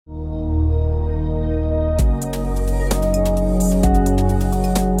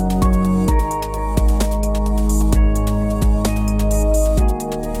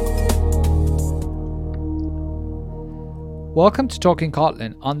Welcome to Talking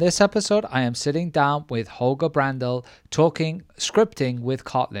Kotlin. On this episode, I am sitting down with Holger Brandl talking scripting with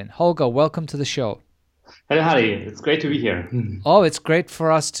Kotlin. Holger, welcome to the show. Hello, Harry. It's great to be here. Oh, it's great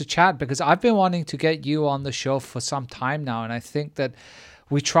for us to chat because I've been wanting to get you on the show for some time now. And I think that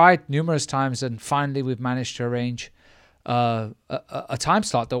we tried numerous times and finally we've managed to arrange a time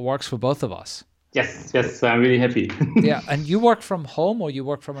slot that works for both of us. Yes, I'm really happy. Yeah, and you work from home or you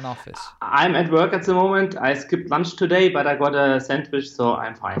work from an office? I'm at work at the moment. I skipped lunch today, but I got a sandwich, so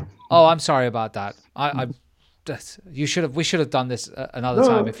I'm fine. Oh, I'm sorry about that. We should have done this another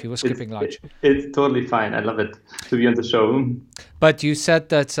time if you were skipping lunch. It's totally fine. I love it to be on the show. But you said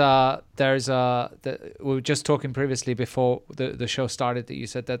that we were just talking previously before the show started that you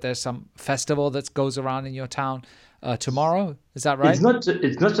said that there's some festival that goes around in your town tomorrow. Is that right?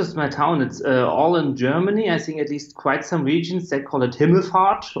 It's not just my town. It's all in Germany. I think at least quite some regions they call it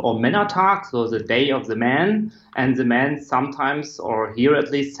Himmelfahrt or Männertag, so the day of the man. And the men sometimes, or here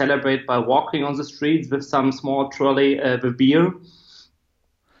at least, celebrate by walking on the streets with some small trolley with beer.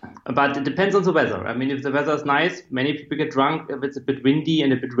 But it depends on the weather. I mean, if the weather is nice, many people get drunk. If it's a bit windy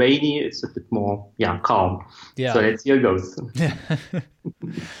and a bit rainy, it's a bit more, calm. Yeah. So let's see how it goes.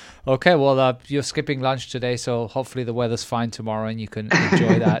 Okay, well, you're skipping lunch today, so hopefully the weather's fine tomorrow and you can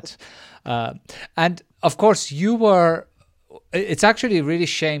enjoy that. And of course, it's actually a really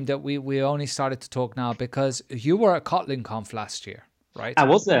shame that we only started to talk now because you were at KotlinConf last year, right? I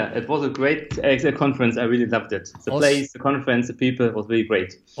was there. It was a great conference. I really loved it. The place, the conference, the people, it was really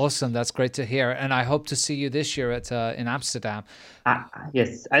great. Awesome. That's great to hear. And I hope to see you this year in Amsterdam.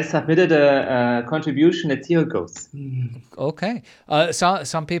 Yes, I submitted a contribution. Let's see how it goes. Okay.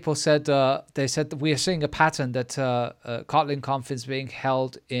 Some people said, they said that we are seeing a pattern that KotlinConf is being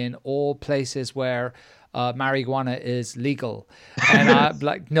held in all places where marijuana is legal. And I'm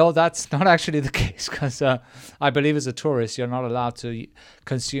like, no, that's not actually the case because I believe as a tourist, you're not allowed to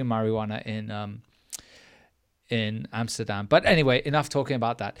consume marijuana in Amsterdam. But anyway, enough talking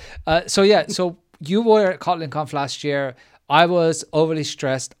about that. So you were at KotlinConf last year. I was overly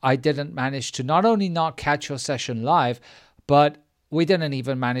stressed. I didn't manage to not only not catch your session live, but we didn't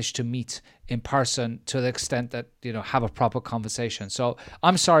even manage to meet in person to the extent that, have a proper conversation. So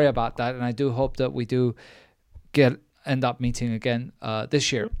I'm sorry about that. And I do hope that we do end up meeting again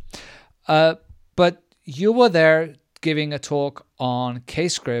this year. But you were there giving a talk on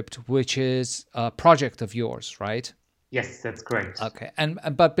KScript, which is a project of yours, right? Yes, that's correct. Okay.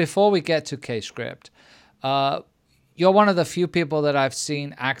 But before we get to KScript, you're one of the few people that I've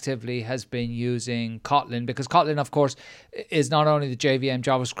seen actively has been using Kotlin because Kotlin, of course, is not only the JVM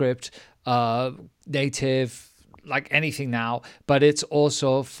JavaScript native, like anything now, but it's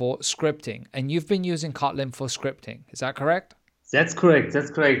also for scripting. And you've been using Kotlin for scripting. Is that correct? That's correct.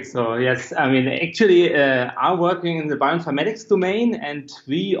 So yes, I mean, actually, I'm working in the bioinformatics domain and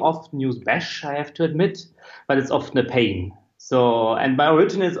we often use Bash, I have to admit, but it's often a pain. So, and my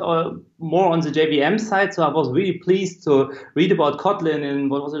origin is more on the JVM side. So I was really pleased to read about Kotlin in,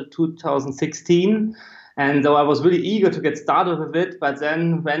 2016. And so I was really eager to get started with it. But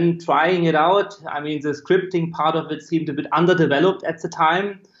then when trying it out, I mean, the scripting part of it seemed a bit underdeveloped at the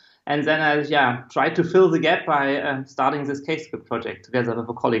time. And then I tried to fill the gap by starting this KScript project together with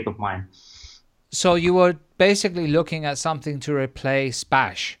a colleague of mine. So you were basically looking at something to replace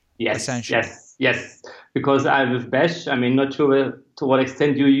Bash, essentially. Yes. Because with Bash, I mean, not sure to what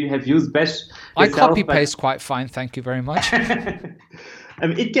extent you have used Bash yourself, I copy-paste quite fine, thank you very much. I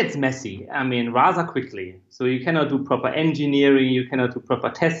mean, it gets messy, rather quickly. So you cannot do proper engineering, you cannot do proper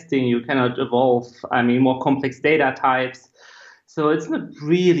testing, you cannot evolve, more complex data types. So it's not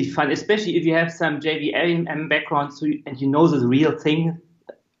really fun, especially if you have some JVM background and you know the real thing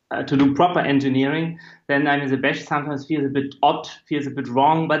to do proper engineering. Then the Bash sometimes feels a bit odd, feels a bit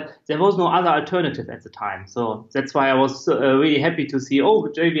wrong, but there was no other alternative at the time. So that's why I was really happy to see,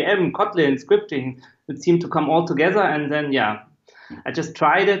 JVM, Kotlin, scripting, it seemed to come all together. And then, I just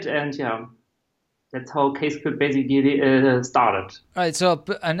tried it and that's how KScript basically started. All right. So,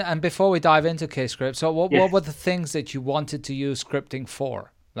 and before we dive into KScript, so what were the things that you wanted to use scripting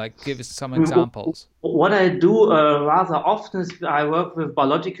for? Like, give us some examples. What I do rather often is I work with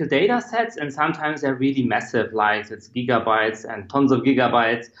biological data sets, and sometimes they're really massive, like it's gigabytes and tons of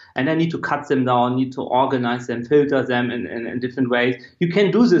gigabytes, and I need to cut them down, need to organize them, filter them in different ways. You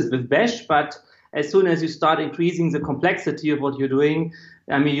can do this with Bash, but as soon as you start increasing the complexity of what you're doing,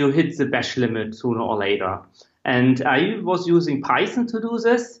 you hit the Bash limit sooner or later. And I was using Python to do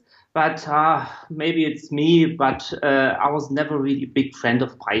this, but maybe it's me, but I was never really a big friend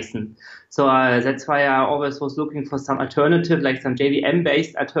of Python. So that's why I always was looking for some alternative, like some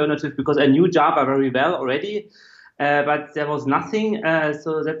JVM-based alternative, because I knew Java very well already. but there was nothing.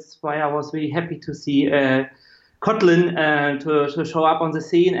 So that's why I was really happy to see Kotlin to show up on the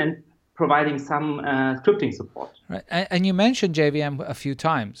scene and providing some scripting support. Right, and you mentioned JVM a few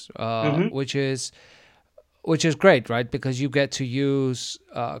times, Mm-hmm. which is great, right? Because you get to use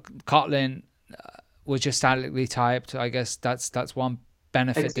Kotlin, which is statically typed. I guess that's one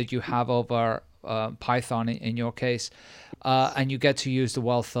benefit that you have over Python in your case, and you get to use the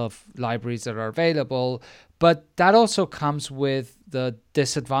wealth of libraries that are available. But that also comes with the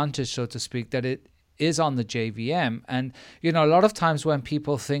disadvantage, so to speak, that it is on the JVM. And a lot of times when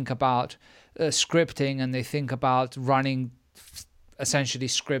people think about scripting and they think about running essentially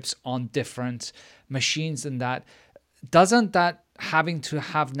scripts on different machines and that, doesn't that having to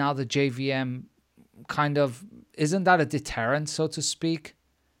have now the JVM isn't that a deterrent, so to speak?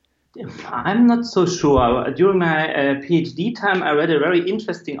 I'm not so sure. During my PhD time, I read a very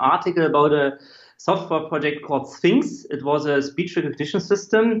interesting article about a software project called Sphinx. It was a speech recognition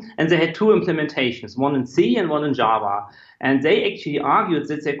system, and they had two implementations, one in C and one in Java. And they actually argued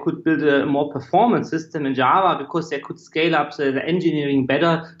that they could build a more performant system in Java because they could scale up the engineering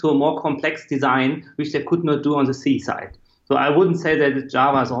better to a more complex design, which they could not do on the C side. So I wouldn't say that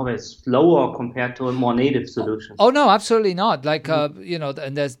Java is always slower compared to a more native solution. Oh no, absolutely not. Like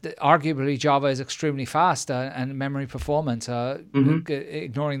and there's arguably Java is extremely fast and memory performance,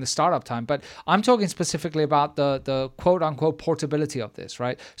 ignoring the startup time. But I'm talking specifically about the quote unquote portability of this,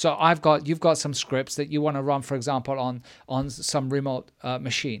 right? So you've got some scripts that you want to run, for example, on some remote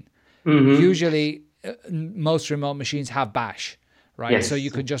machine. Usually, most remote machines have Bash. Right, yes. So you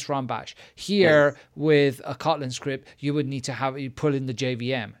can just run Bash. Here, yes, with a Kotlin script, you would need to you pull in the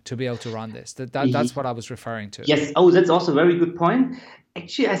JVM to be able to run this. That's what I was referring to. Yes. Oh, that's also a very good point.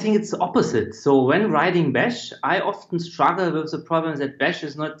 Actually, I think it's the opposite. So when writing Bash, I often struggle with the problem that Bash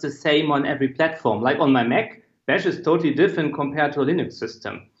is not the same on every platform. Like on my Mac, Bash is totally different compared to a Linux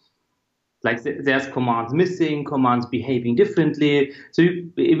system. Like there's commands missing, commands behaving differently. So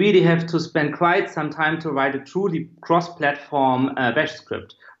you really have to spend quite some time to write a truly cross-platform Bash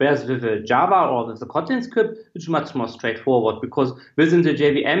script. Whereas with a Java or with a Kotlin script, it's much more straightforward because within the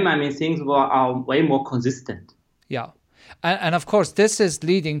JVM, things are way more consistent. Yeah. And of course, this is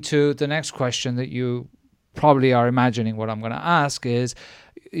leading to the next question that you probably are imagining what I'm going to ask is,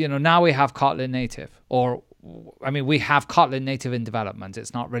 now we have Kotlin native, we have Kotlin native in development.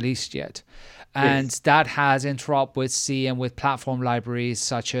 It's not released yet. And yes, that has interop with C and with platform libraries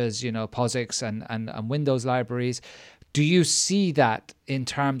such as, POSIX and Windows libraries. Do you see that in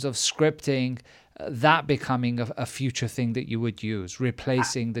terms of scripting, that becoming a future thing that you would use,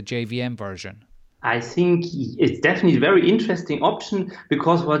 replacing the JVM version? I think it's definitely a very interesting option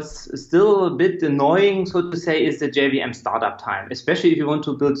because what's still a bit annoying, so to say, is the JVM startup time, especially if you want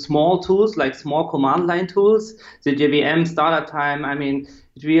to build small tools like small command line tools. The JVM startup time,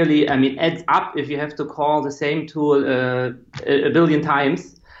 it really, adds up if you have to call the same tool a billion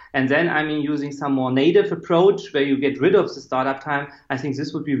times. And then, using some more native approach where you get rid of the startup time, I think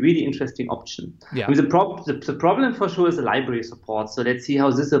this would be a really interesting option. Yeah. The problem for sure is the library support. So let's see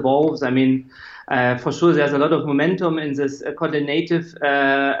how this evolves. For sure, there's a lot of momentum in this Kotlin native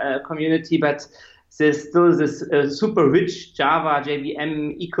community, but there's still this super rich Java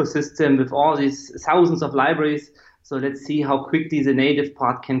JVM ecosystem with all these thousands of libraries. So let's see how quickly the native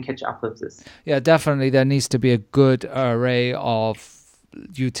part can catch up with this. Yeah, definitely. There needs to be a good array of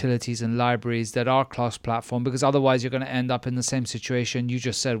utilities and libraries that are cross-platform, because otherwise you're going to end up in the same situation you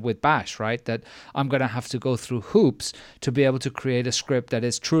just said with Bash, right? That I'm going to have to go through hoops to be able to create a script that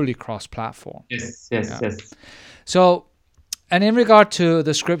is truly cross-platform. Yes. So, and in regard to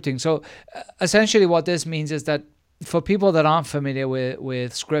the scripting, so essentially what this means is that for people that aren't familiar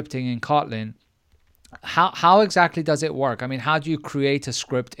with scripting in Kotlin, how exactly does it work? How do you create a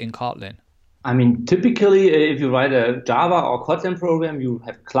script in Kotlin? Typically, if you write a Java or Kotlin program, you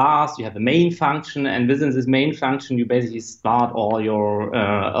have a class, you have a main function, and within this main function, you basically start all your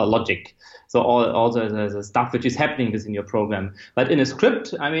logic. So all the stuff which is happening within your program. But in a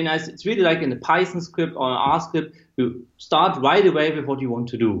script, it's really like in a Python script or an R script, you start right away with what you want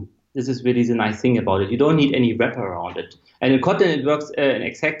to do. This is really the nice thing about it. You don't need any wrapper around it. And in Kotlin, it works in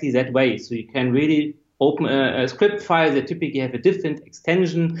exactly that way. So you can really open a script file that typically have a different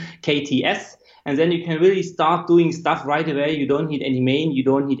extension, KTS, and then you can really start doing stuff right away. You don't need any main, you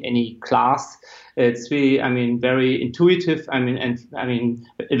don't need any class. It's really, very intuitive, and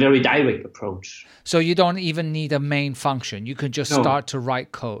a very direct approach. So you don't even need a main function. You can just start to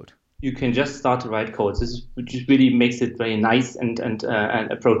write code. you can just start to write code. Which really makes it very nice and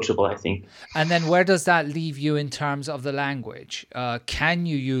approachable, I think. And then where does that leave you in terms of the language? Can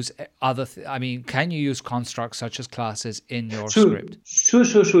you use can you use constructs such as classes in your script? Sure.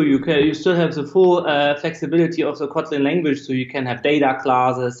 You still have the full flexibility of the Kotlin language, so you can have data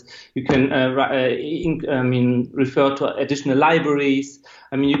classes. You can refer to additional libraries.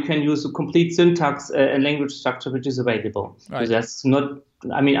 I mean, you can use a complete syntax and language structure which is available. Right. So that's not.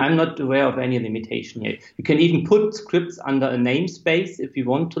 I mean, I'm not aware of any limitation here. You can even put scripts under a namespace if you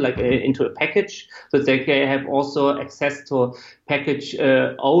want to, like into a package, so they can have also access to package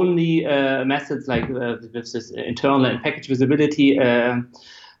only methods like with this internal and package visibility.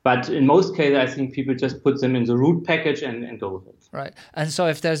 But in most cases, I think people just put them in the root package and go with it. Right. And so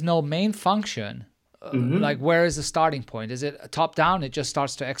if there's no main function, like where is the starting point? Is it top down? It just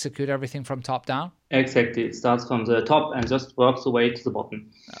starts to execute everything from top down? Exactly. It starts from the top and just works the way to the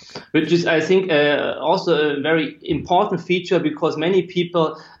bottom. Okay. Which is, I think, also a very important feature, because many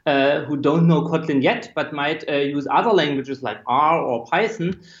people who don't know Kotlin yet, but might use other languages like R or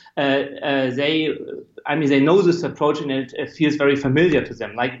Python, they know this approach and it feels very familiar to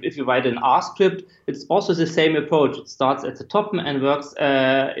them. Like if you write an R script, it's also the same approach. It starts at the top and works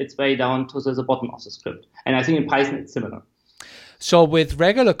its way down to the bottom of the script. And I think in Python it's similar. So with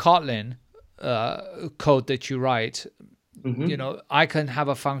regular Kotlin code that you write, I can have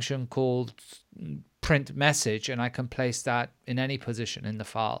a function called print message, and I can place that in any position in the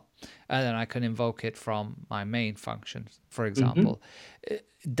file, and then I can invoke it from my main function, for example.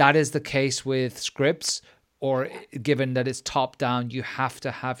 That is the case with scripts, or given that it's top down, you have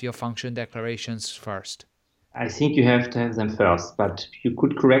to have your function declarations first? I think you have to have them first, but you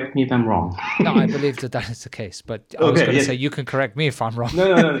could correct me if I'm wrong. No, I believe that is the case, but I was going to say you can correct me if I'm wrong.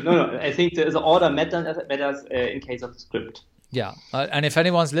 No. I think the order matters in case of the script. Yeah, and if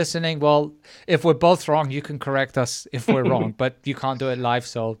anyone's listening, well, if we're both wrong, you can correct us if we're wrong, but you can't do it live,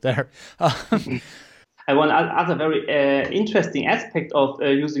 so there. One other very interesting aspect of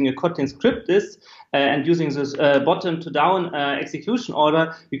using a Kotlin script is, and using this bottom to down execution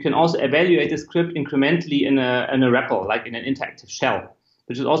order, you can also evaluate the script incrementally in a REPL, like in an interactive shell,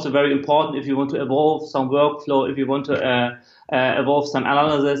 which is also very important if you want to evolve some workflow, if you want to evolve some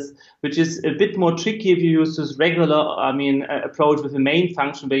analysis, which is a bit more tricky if you use this regular, approach with a main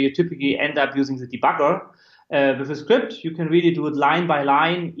function where you typically end up using the debugger. With a script, you can really do it line by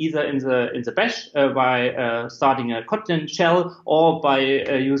line, either in the bash by starting a Kotlin shell, or by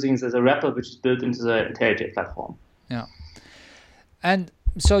using the REPL, which is built into the IntelliJ platform. Yeah. And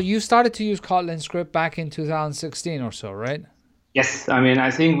so you started to use Kotlin script back in 2016 or so, right? Yes.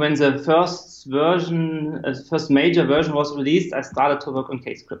 I think when the first major version was released, I started to work on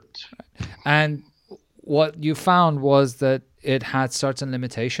KScript. And what you found was that it had certain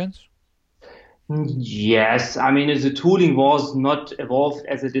limitations? Yes, the tooling was not evolved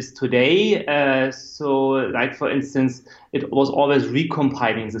as it is today. So, like for instance, it was always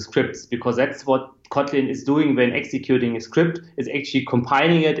recompiling the scripts, because that's what Kotlin is doing when executing a script. It's actually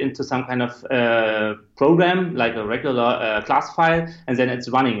compiling it into some kind of program, like a regular class file, and then it's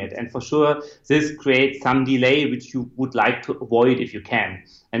running it. And for sure, this creates some delay, which you would like to avoid if you can.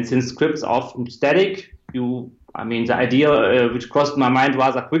 And since scripts are often static, the idea which crossed my mind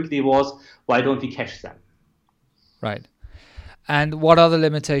rather quickly was, why don't we cache them? Right. And what other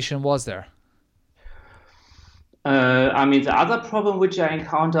limitation was there? The other problem which I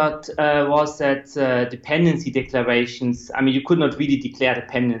encountered was that dependency declarations, you could not really declare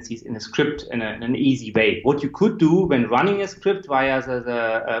dependencies in a script in an easy way. What you could do when running a script via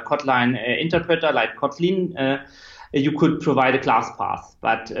the Kotlin interpreter like Kotlin, you could provide a class path.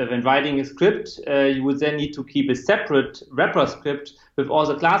 But when writing a script, you would then need to keep a separate wrapper script with all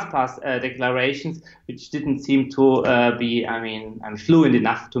the class path declarations, which didn't seem to be fluent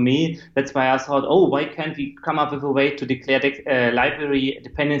enough to me. That's why I thought, why can't we come up with a way to declare library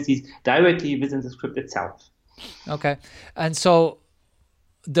dependencies directly within the script itself? Okay. And so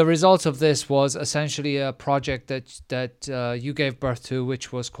the result of this was essentially a project that you gave birth to,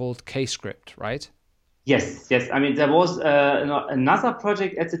 which was called KScript, right? Yes. There was another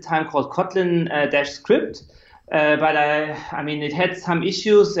project at the time called Kotlin-script, but it had some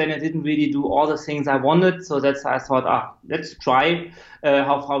issues and it didn't really do all the things I wanted. So that's why I thought, let's try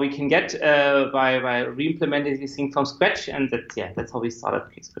how far we can get by re-implementing this thing from scratch, and that's how we started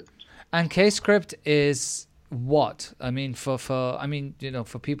KScript. And KScript is what?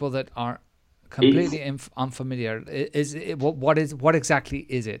 For people that aren't completely unfamiliar, what exactly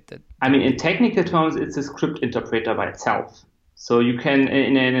is it? In technical terms, it's a script interpreter by itself. So you can,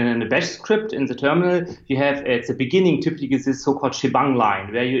 in a bash script in the terminal, you have at the beginning typically this so-called shebang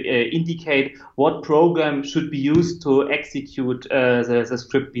line where you indicate what program should be used to execute the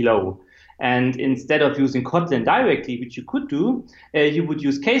script below. And instead of using Kotlin directly, which you could do, you would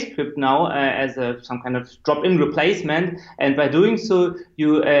use Kscript now as some kind of drop-in replacement. And by doing so,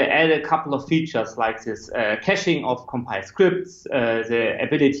 you add a couple of features like this caching of compiled scripts, the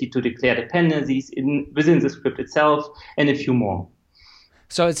ability to declare dependencies within the script itself, and a few more.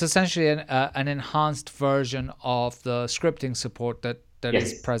 So it's essentially an enhanced version of the scripting support that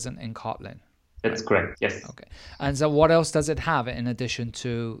Yes. is present in Kotlin. That's correct, yes. Okay. And so what else does it have in addition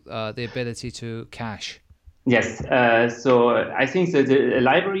to the ability to cache? Yes, so I think that the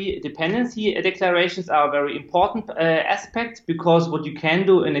library dependency declarations are a very important aspect, because what you can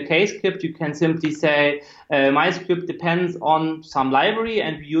do in a Kscript, you can simply say, my script depends on some library,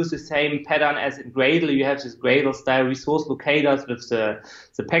 and we use the same pattern as in Gradle. You have this Gradle style resource locators with the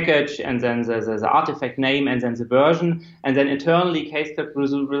package and then the artifact name and then the version. And then internally, Kscript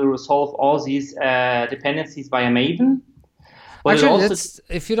will resolve all these dependencies via Maven. But actually,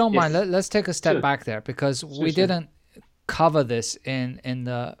 if you don't mind, Yes. let's take a step Sure. back there, because we Sure. didn't cover this in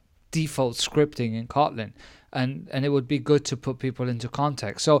the default scripting in Kotlin, and it would be good to put people into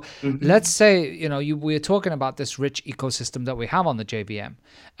context. So let's say we're talking about this rich ecosystem that we have on the JVM,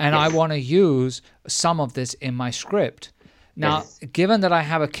 and I Yes. want to use some of this in my script. Now, Yes. given that I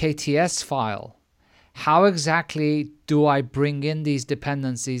have a KTS file, how exactly do I bring in these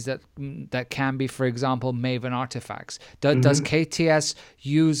dependencies that can be, for example, Maven artifacts? Does KTS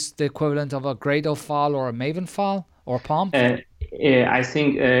use the equivalent of a Gradle file or a Maven file or POM? I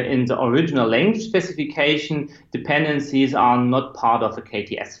think in the original language specification, dependencies are not part of a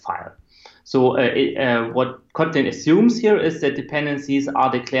KTS file. So what Kotlin assumes here is that dependencies are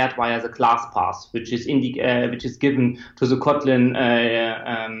declared via the class path, which is given to the Kotlin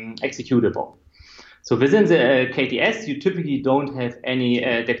executable. So within the KTS, you typically don't have any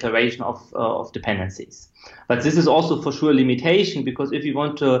declaration of dependencies. But this is also for sure a limitation, because if you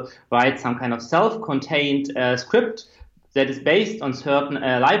want to write some kind of self-contained script that is based on certain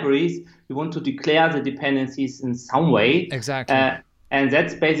libraries, you want to declare the dependencies in some way. Exactly. And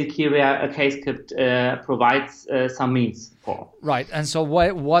that's basically where a Kscript provides some means for. Right. And so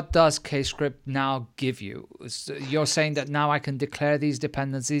what does Kscript now give you? So you're saying that now I can declare these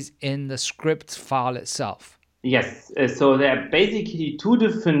dependencies in the script file itself. Yes, so there are basically two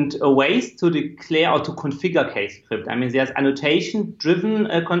different ways to declare or to configure Kscript. I mean, there's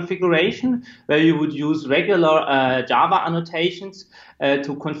annotation-driven configuration, where you would use regular Java annotations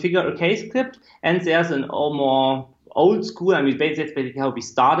to configure a Kscript, and there's an more old school, I mean, that's basically how we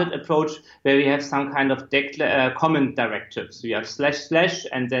started approach, where we have some kind of comment directive. So you have //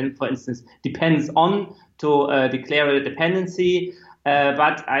 and then, for instance, depends on to declare a dependency.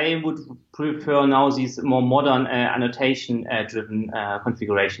 But I would prefer now this more modern annotation-driven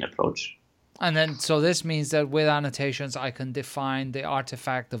configuration approach. And then, so this means that with annotations, I can define the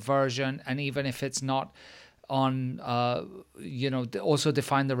artifact, the version, and even if it's not on, also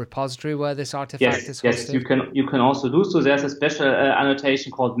define the repository where this artifact is hosted. Yes, you can also do so. There's a special annotation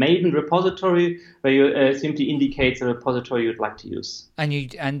called Maven repository, where you simply indicate the repository you'd like to use.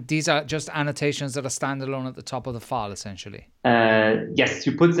 And these are just annotations that are standalone at the top of the file, essentially. Yes,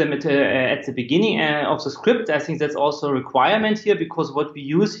 you put them at the beginning of the script. I think that's also a requirement here, because what we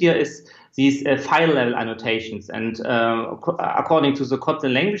use here is these file level annotations. And according to the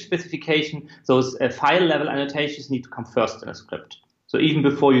Kotlin language specification, those file level annotations need to come first in a script. So even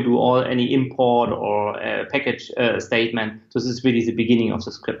before you do any import or package statement, so this is really the beginning of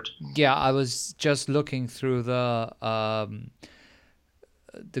the script. Yeah, I was just looking through the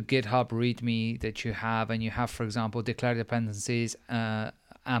GitHub README that you have, and you have, for example, declare dependencies,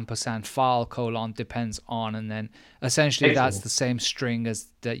 ampersand file : depends on, and then essentially that's the same string as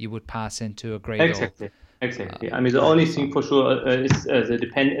that you would pass into a Gradle. Exactly. I mean, the only thing for sure is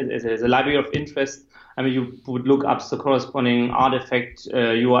the library of interest. I mean, you would look up the corresponding artifact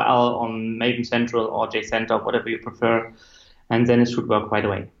URL on Maven Central or JCenter, whatever you prefer, and then it should work right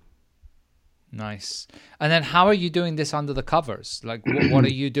away. Nice. And then how are you doing this under the covers? Like, what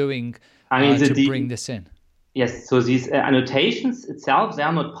are you doing to bring this in? Yes, so these annotations itself, they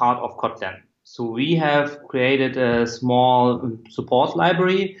are not part of Kotlin. So we have created a small support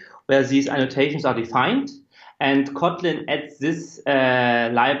library where these annotations are defined, and Kotlin adds this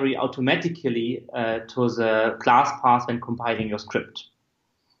library automatically to the class path when compiling your script.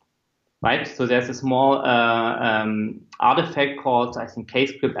 right? So there's a small artifact called, I think,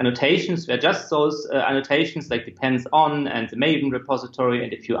 kscript annotations, where just those annotations like depends on and the Maven repository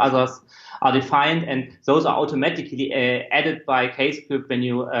and a few others are defined, and those are automatically added by kscript when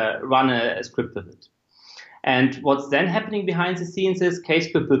you run a script with it. And what's then happening behind the scenes is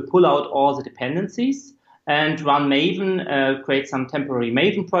kscript will pull out all the dependencies and run Maven, create some temporary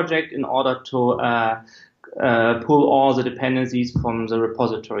Maven project in order to pull all the dependencies from the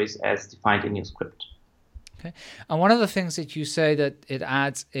repositories as defined in your script. Okay. And one of the things that you say that it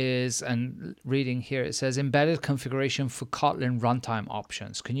adds is, and reading here, it says embedded configuration for Kotlin runtime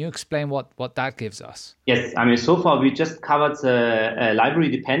options. Can you explain what that gives us? Yes, I mean, so far we just covered the library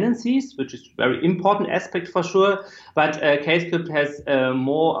dependencies, which is a very important aspect for sure. But kscript has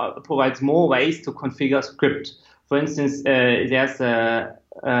provides more ways to configure script. For instance, there's a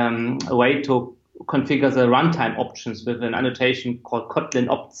way to configure the runtime options with an annotation called Kotlin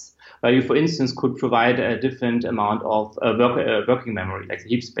opts, where you, for instance, could provide a different amount of working memory, like the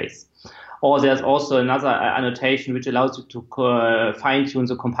heap space. Or there's also another annotation which allows you to fine-tune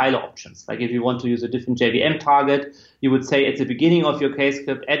the compiler options. Like if you want to use a different JVM target, you would say at the beginning of your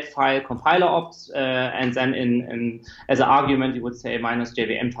kscript, add file compiler opts, and then in as an argument, you would say minus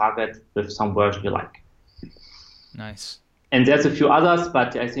JVM target with some version you like. Nice. And there's a few others,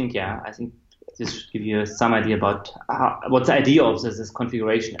 but I think this should give you some idea about what the idea of this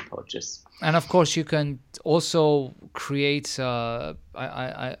configuration approach is. And of course, you can also create,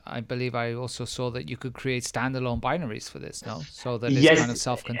 I believe I also saw that you could create standalone binaries for this, no? So that it's kind of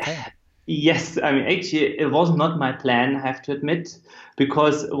self-contained. Yes, I mean, actually, it was not my plan, I have to admit,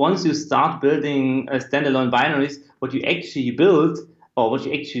 because once you start building standalone binaries, what you actually build or what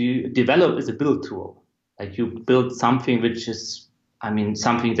you actually develop is a build tool. Like you build something which is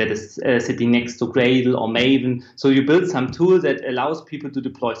something that is sitting next to Gradle or Maven. So you build some tool that allows people to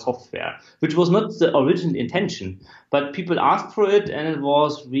deploy software, which was not the original intention, but people asked for it and it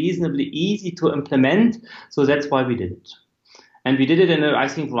was reasonably easy to implement. So that's why we did it. And we did it in a, I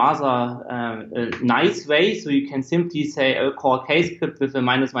think, rather nice way. So you can simply say call kscript with a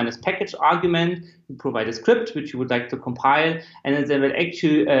minus package argument. You provide a script which you would like to compile, and then they will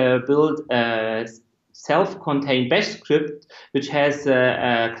actually build a self-contained bash script which has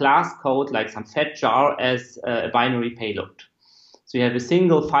a class code like some fat jar as a binary payload. So you have a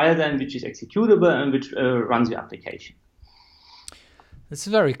single file then which is executable and which runs your application. This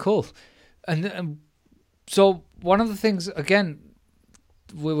is very cool. And so one of the things, again,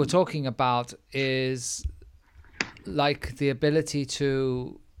 we were talking about is like the ability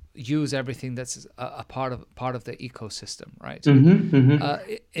to use everything that's a part of the ecosystem, right?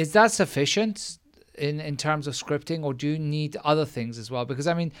 Is that sufficient in terms of scripting, or do you need other things as well? Because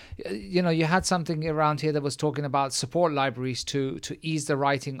I mean, you had something around here that was talking about support libraries to ease the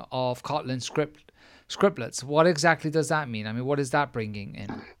writing of Kotlin scriptlets. What exactly does that mean? I mean, what is that bringing in?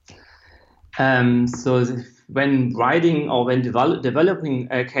 So when writing or when developing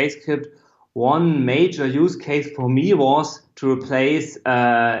a kscript, one major use case for me was to replace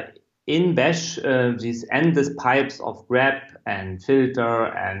in Bash these endless pipes of grep and filter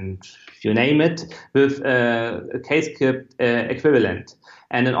and you name it with a kscript equivalent.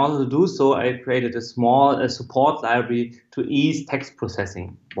 And in order to do so, I created a small support library to ease text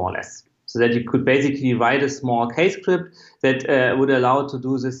processing, more or less. So that you could basically write a small kscript that would allow to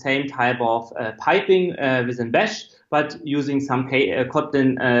do the same type of piping within Bash, but using some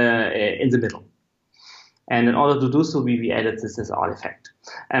Kotlin in the middle. And in order to do so, we added this as artifact.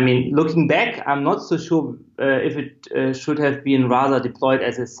 I mean, looking back, I'm not so sure if it should have been rather deployed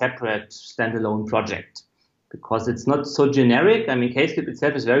as a separate standalone project, because it's not so generic. I mean, kscript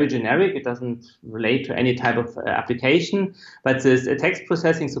itself is very generic. It doesn't relate to any type of application. But this text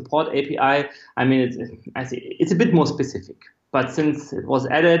processing support API, I mean, it's a bit more specific. But since it was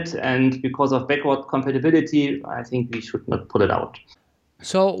added and because of backward compatibility, I think we should not pull it out.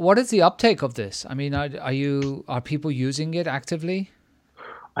 So what is the uptake of this? I mean, are people using it actively?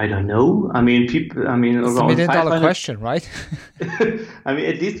 I don't know. I mean, people. I mean, it's around $1 million question, right? I mean,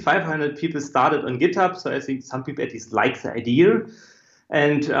 at least 500 people started on GitHub, so I think some people at least like the idea.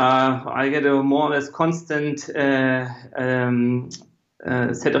 And I get a more or less constant set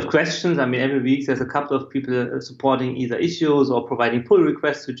of questions. I mean, every week there's a couple of people supporting either issues or providing pull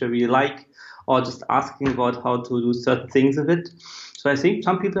requests, which I really like, or just asking about how to do certain things with it. So I think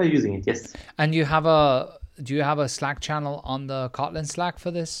some people are using it, yes. And do you have a Slack channel on the Kotlin Slack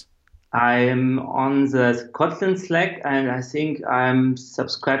for this? I'm on the Kotlin Slack, and I think I'm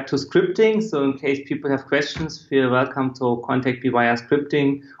subscribed to scripting. So in case people have questions, feel welcome to contact me via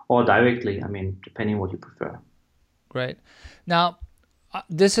scripting or directly. I mean, depending what you prefer. Great. Now,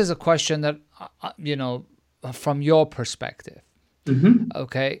 this is a question that, from your perspective,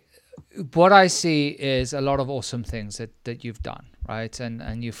 okay, what I see is a lot of awesome things that you've done, right?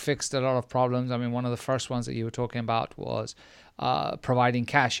 And you fixed a lot of problems. I mean, one of the first ones that you were talking about was providing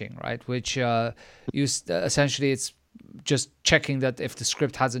caching, right? Which essentially it's just checking that if the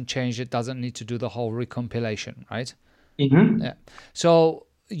script hasn't changed, it doesn't need to do the whole recompilation, right? Yeah. So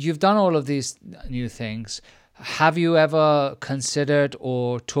you've done all of these new things. Have you ever considered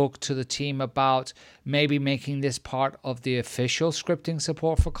or talked to the team about maybe making this part of the official scripting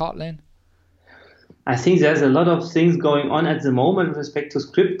support for Kotlin? I think there's a lot of things going on at the moment with respect to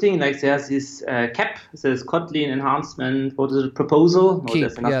scripting. Like there's this CEP, there's Kotlin enhancement, what is it, proposal?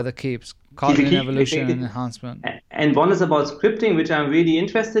 Keep, the keeps. Kotlin evolution and enhancement. And one is about scripting, which I'm really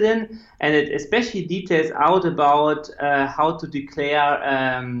interested in. And it especially details out about how to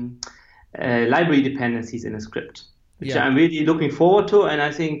declare library dependencies in a script, which I'm really looking forward to. And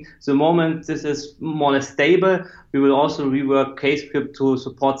I think the moment this is more or less stable, we will also rework KScript to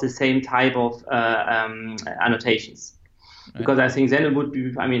support the same type of annotations. Right. Because I think then it would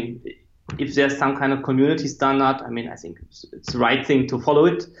be, I mean, if there's some kind of community standard, I mean, I think it's the right thing to follow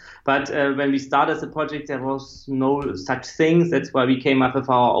it. But when we started the project, there was no such thing. That's why we came up with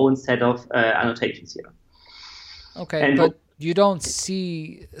our own set of annotations here. Okay, and but you don't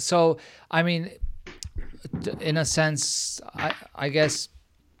see, so I mean, in a sense, I guess,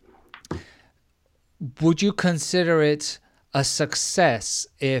 would you consider it a success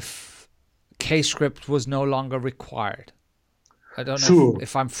if KScript was no longer required? I don't know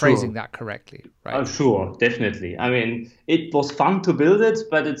if I'm phrasing that correctly, right? Sure, definitely. I mean, it was fun to build it,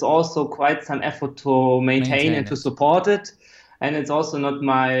 but it's also quite some effort to maintain and to support it. And it's also not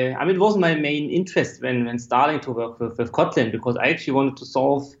it wasn't my main interest when starting to work with Kotlin, because I actually wanted to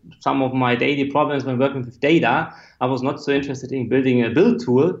solve some of my daily problems when working with data. I was not so interested in building a build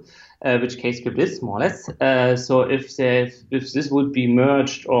tool, which KScript is more or less. So if this would be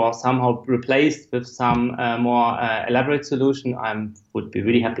merged or somehow replaced with some more elaborate solution, I would be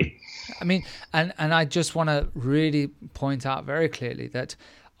really happy. I mean, and I just want to really point out very clearly that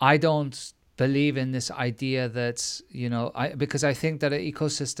I don't believe in this idea that, because I think that an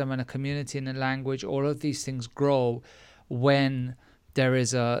ecosystem and a community and a language, all of these things grow when there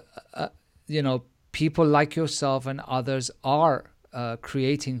is people like yourself and others are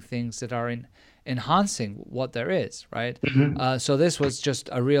creating things that are enhancing what there is, right? So this was just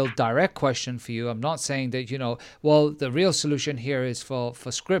a real direct question for you. I'm not saying that, the real solution here is for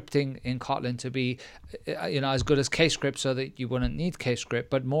scripting in Kotlin to be, as good as KScript so that you wouldn't need KScript,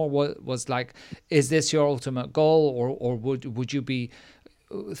 but more was like, is this your ultimate goal, or would you be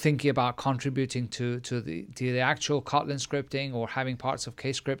thinking about contributing to the actual Kotlin scripting, or having parts of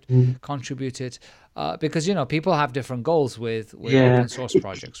KScript contributed? Because people have different goals with open source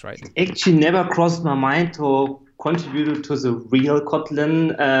projects, right? It actually never crossed my mind to contribute to the real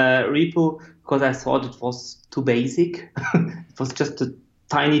Kotlin repo, because I thought it was too basic. It was just a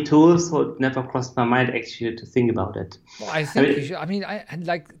tiny tool, so it never crossed my mind actually to think about it. Well, I think you should,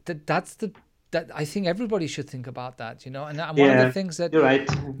 I think everybody should think about that, and one of the things that, you're right.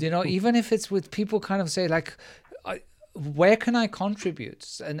 Even if it's with people kind of say like, where can I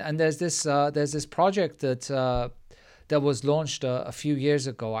contribute? And there's this project that was launched a few years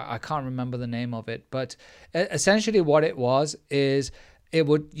ago. I can't remember the name of it, but essentially what it was is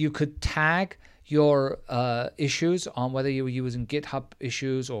you could tag your issues on whether you were using GitHub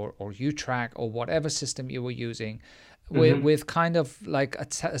issues or UTrack or whatever system you were using, with kind of like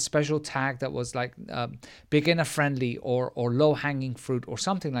a special tag that was like beginner friendly or low hanging fruit or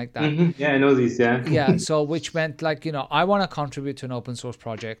something like that. Yeah, I know these. Yeah. So which meant like, I want to contribute to an open source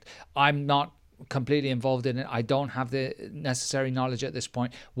project. I'm not completely involved in it. I don't have the necessary knowledge at this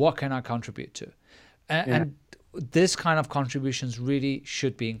point. What can I contribute to? And this kind of contributions really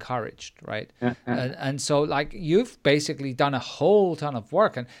should be encouraged, right? And so like, you've basically done a whole ton of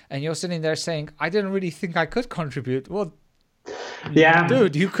work, and you're sitting there saying, I didn't really think I could contribute. Well,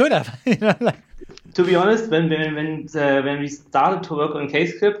 dude, you could have. To be honest, when we started to work on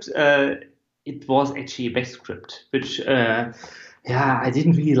KScript, it was actually a bash script, which I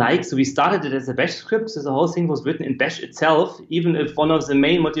didn't really like. So we started it as a bash script. So the whole thing was written in bash itself, even if one of the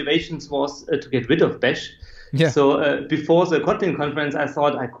main motivations was to get rid of bash. Yeah. So before the Kotlin conference, I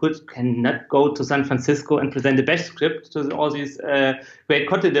thought I cannot go to San Francisco and present a bash script to all these great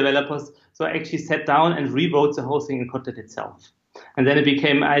Kotlin developers. So I actually sat down and rewrote the whole thing in Kotlin itself. And then it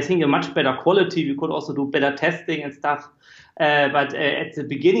became, I think, a much better quality. We could also do better testing and stuff. But at the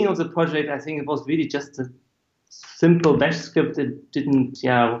beginning of the project, I think it was really just simple Bash script, it didn't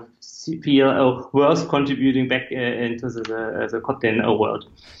feel worth contributing back into the Kotlin world.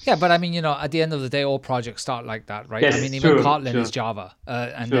 Yeah, but I mean, at the end of the day, all projects start like that, right? Yes, I mean, even sure, Kotlin sure. is Java,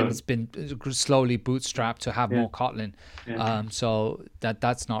 and Sure. then it's been slowly bootstrapped to have Yeah. more Kotlin. Yeah. So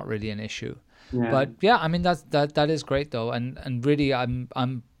that's not really an issue. Yeah. But yeah, I mean that is great though, and really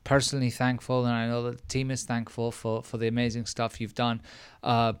I'm personally thankful, and I know that the team is thankful for the amazing stuff you've done.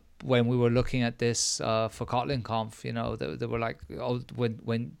 When we were looking at this for Kotlin Conf, they were like, oh,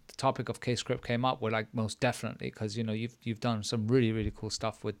 when the topic of KScript came up, we're like, most definitely, because you've done some really really cool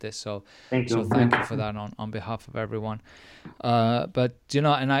stuff with this. So Thank you. So thank you for that on behalf of everyone. But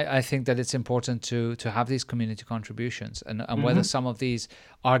and I think that it's important to have these community contributions, and whether some of these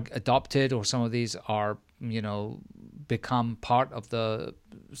are adopted or some of these are become part of the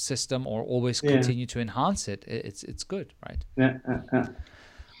system or always continue to enhance it. It's good, right? Yeah.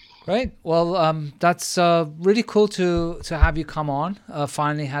 Right. Well, that's really cool to have you come on.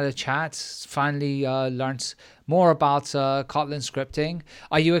 Finally had a chat. Finally learned more about Kotlin scripting.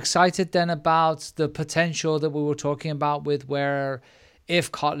 Are you excited then about the potential that we were talking about with where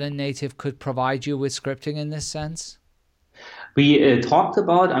if Kotlin native could provide you with scripting in this sense? We talked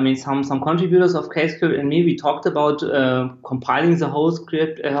about, some contributors of KScript and me, we talked about compiling the whole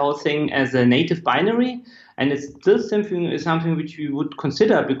whole thing as a native binary. And it's still something which we would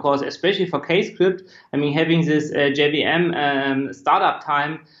consider, because especially for KScript, having this JVM startup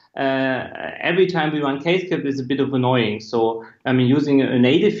time every time we run KScript is a bit of annoying. So, using a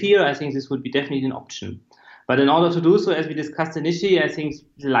native here, I think this would be definitely an option. But in order to do so, as we discussed initially, I think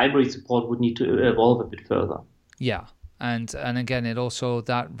the library support would need to evolve a bit further. Yeah. And again, it also,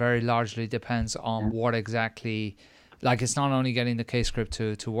 that very largely depends on what exactly, like it's not only getting the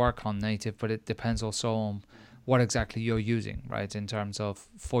KScript to work on native, but it depends also on what exactly you're using, right, in terms of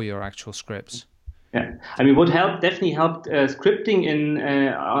for your actual scripts. Yeah, what definitely helped scripting in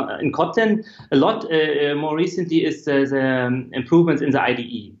Kotlin a lot more recently is the improvements in the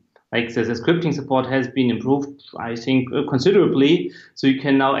IDE. Like the scripting support has been improved, I think, considerably. So you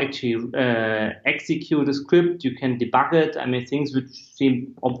can now actually execute a script. You can debug it. Things which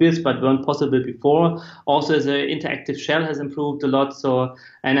seem obvious but weren't possible before. Also, the interactive shell has improved a lot. So,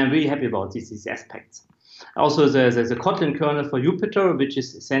 and I'm really happy about these aspects. Also, there's a Kotlin kernel for Jupyter, which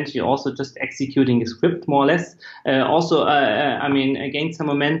is essentially also just executing a script, more or less. Gained some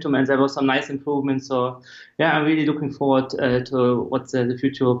momentum, and there were some nice improvements. So, yeah, I'm really looking forward to what the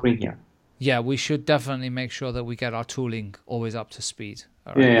future will bring here. Yeah, we should definitely make sure that we get our tooling always up to speed.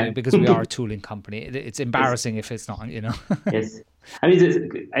 All right? Because we are a tooling company. It's embarrassing if it's not, Yes. I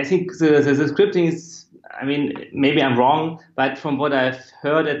think the scripting is, maybe I'm wrong, but from what I've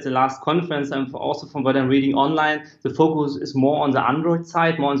heard at the last conference and also from what I'm reading online, the focus is more on the Android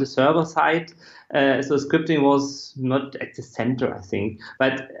side, more on the server side. So scripting was not at the center, I think.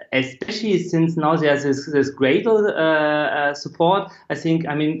 But especially since now there's this Gradle support, I think,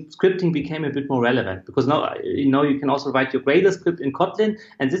 scripting became a bit more relevant, because now, you can also write your Gradle script in Kotlin,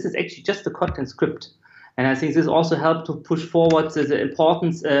 and this is actually just a Kotlin script. And I think this also helped to push forward the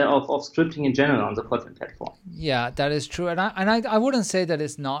importance of scripting in general on the Kotlin platform. Yeah, that is true. And I wouldn't say that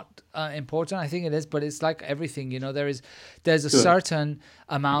it's not important. I think it is, but it's like everything, there's a certain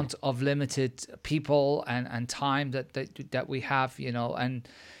amount of limited people and time that we have, and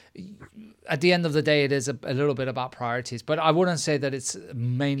at the end of the day, it is a little bit about priorities. But I wouldn't say that it's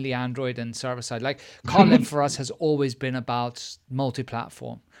mainly Android and server side. Like Kotlin for us has always been about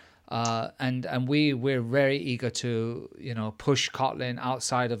multi-platform. And we're very eager to push Kotlin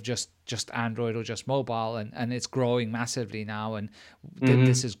outside of just Android or just mobile, and it's growing massively now, and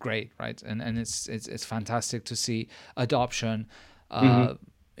this is great, right? And it's fantastic to see adoption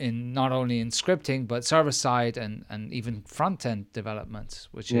in not only in scripting but server side and even front end development,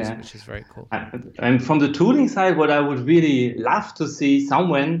 which is very cool. And from the tooling side, what I would really love to see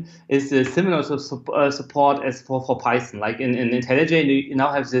somewhere is a similar support as for Python. Like in IntelliJ, you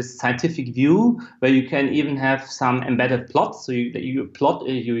now have this scientific view where you can even have some embedded plots. So you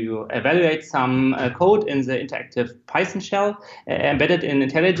evaluate some code in the interactive Python shell embedded in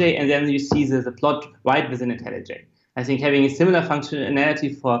IntelliJ, and then you see the plot right within IntelliJ. I think having a similar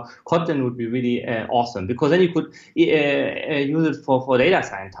functionality for Kotlin would be really awesome, because then you could use it for data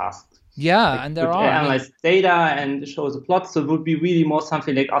science tasks. Yeah, and there are analyze data and show the plots. So it would be really more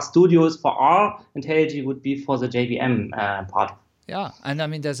something like RStudio for R, IntelliJ would be for the JVM part. Yeah, and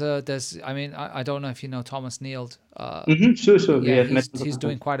there's I don't know if you know Thomas Neild. Sure. Yeah, he's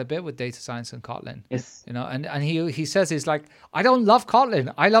doing quite a bit with data science and Kotlin. Yes. And he says he's like, I don't love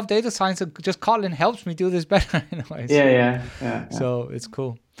Kotlin. I love data science, and just Kotlin helps me do this better. Yeah. So it's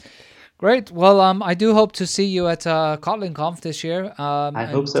cool. Great. Well, I do hope to see you at Kotlin Conf this year. I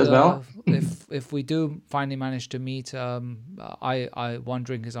hope so as well. if we do finally manage to meet, I one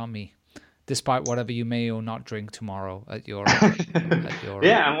drink is on me, despite whatever you may or not drink tomorrow at your.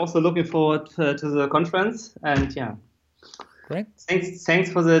 Yeah, I'm also looking forward to the conference, and yeah. Great.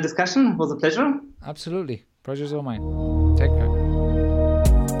 Thanks for the discussion. It was a pleasure. Absolutely. Pleasure's all mine. Take care.